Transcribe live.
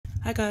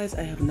Hi guys,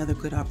 I have another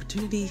good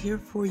opportunity here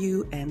for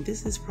you, and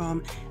this is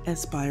from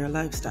Aspire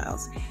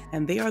Lifestyles,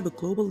 and they are the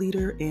global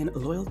leader in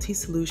loyalty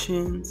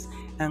solutions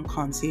and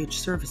concierge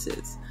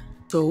services.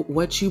 So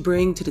what you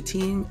bring to the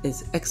team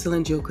is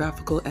excellent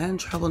geographical and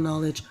travel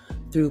knowledge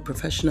through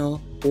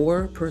professional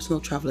or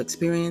personal travel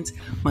experience,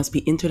 must be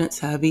internet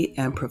savvy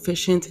and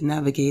proficient in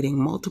navigating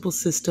multiple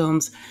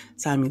systems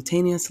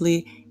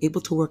simultaneously, able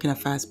to work in a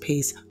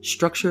fast-paced,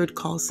 structured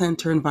call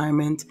center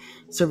environment,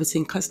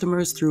 servicing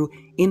customers through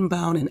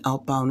inbound and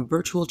outbound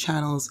virtual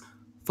channels,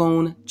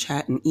 phone,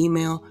 chat, and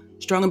email,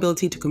 strong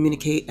ability to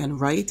communicate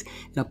and write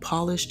in a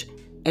polished,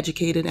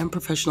 educated, and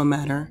professional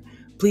manner.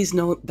 Please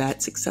note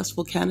that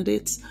successful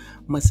candidates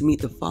must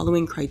meet the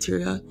following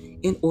criteria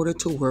in order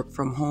to work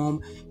from home.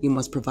 You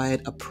must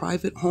provide a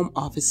private home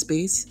office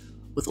space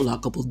with a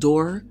lockable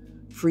door,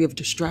 free of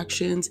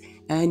distractions,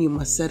 and you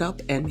must set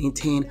up and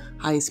maintain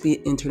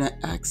high-speed internet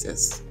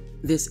access.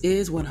 This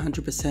is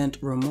 100%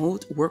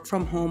 remote work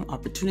from home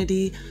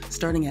opportunity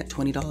starting at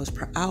 $20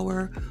 per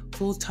hour,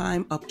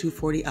 full-time up to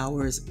 40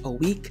 hours a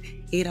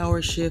week,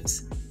 8-hour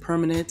shifts,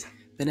 permanent,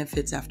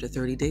 benefits after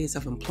 30 days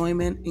of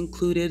employment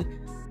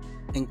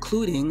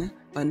including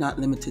but not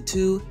limited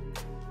to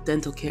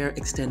dental care,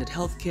 extended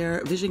health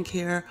care, vision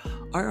care,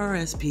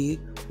 RRSP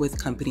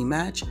with company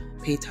match,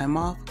 paid time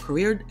off,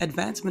 career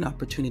advancement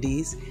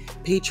opportunities,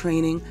 paid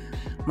training,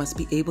 must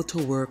be able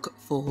to work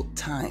full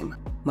time,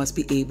 must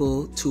be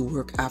able to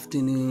work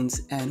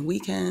afternoons and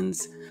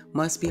weekends,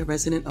 must be a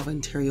resident of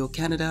Ontario,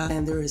 Canada,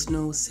 and there is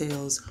no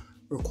sales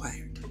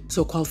required.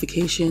 So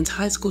qualifications,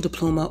 high school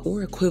diploma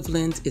or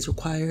equivalent is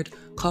required,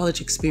 college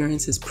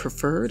experience is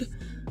preferred,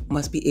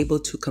 must be able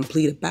to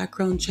complete a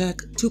background check,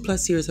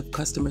 2+ years of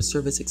customer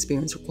service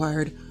experience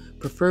required,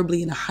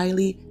 preferably in a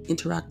highly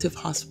interactive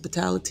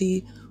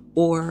hospitality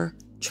or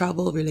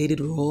travel related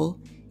role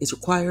is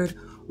required,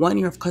 1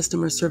 year of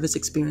customer service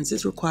experience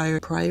is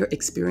required, prior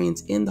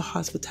experience in the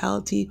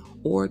hospitality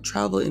or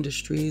travel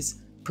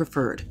industries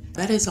preferred.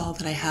 That is all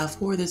that I have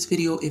for this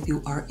video. If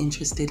you are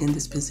interested in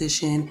this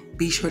position,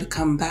 be sure to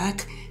come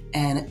back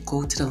and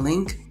go to the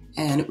link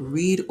and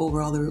read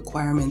over all the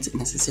requirements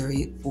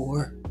necessary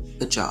for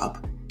the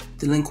job.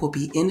 The link will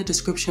be in the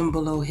description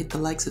below. Hit the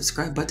like,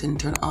 subscribe button,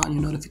 turn on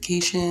your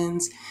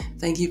notifications.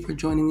 Thank you for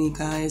joining me,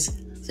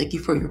 guys. Thank you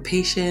for your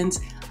patience.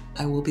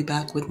 I will be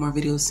back with more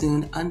videos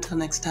soon. Until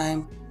next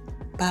time,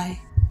 bye.